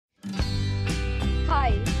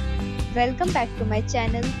Hi, welcome back to my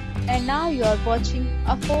channel, and now you are watching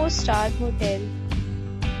a 4-star hotel.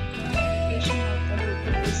 The location of the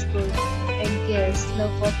hotel is good and guests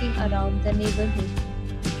love walking around the neighborhood.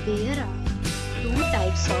 There are two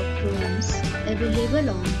types of rooms available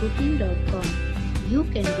on booking.com. You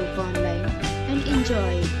can book online and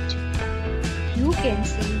enjoy it. You can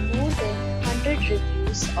see more than 100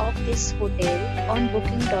 reviews of this hotel on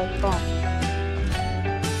booking.com.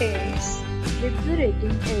 Its review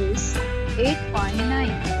rating is 8.9,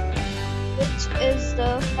 which is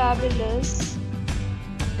the fabulous.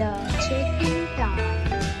 The check-in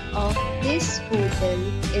time of this hotel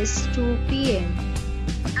is 2 p.m.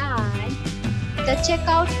 and the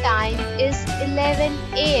checkout time is 11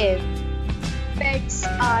 a.m. Pets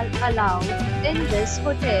are allowed in this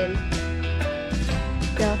hotel.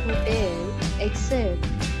 The hotel accepts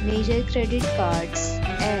major credit cards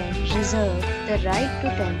and reserve the right to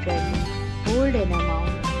temporarily hold an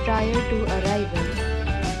amount prior to arrival.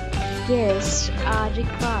 Guests are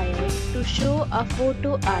required to show a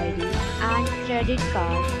photo ID and credit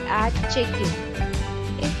card at check-in.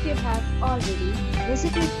 If you have already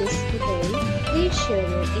visited this hotel, please share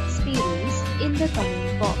your experience in the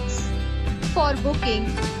comment box. For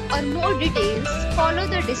booking or more details, follow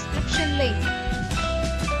the description link.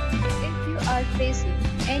 If you are facing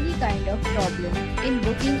any kind of problem in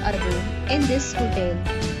booking a room in this hotel,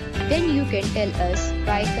 then you can tell us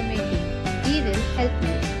by commenting. We will help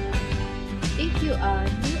you. If you are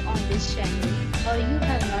new on this channel or you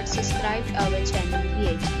have not subscribed our channel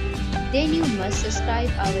yet, then you must subscribe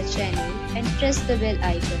our channel and press the bell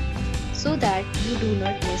icon so that you do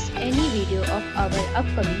not miss any video of our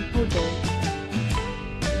upcoming hotel.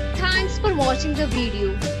 Thanks for watching the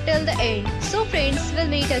video till the end. So friends, will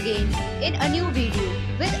meet again in a new video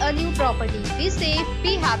with a new property. Be safe,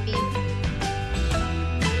 be happy.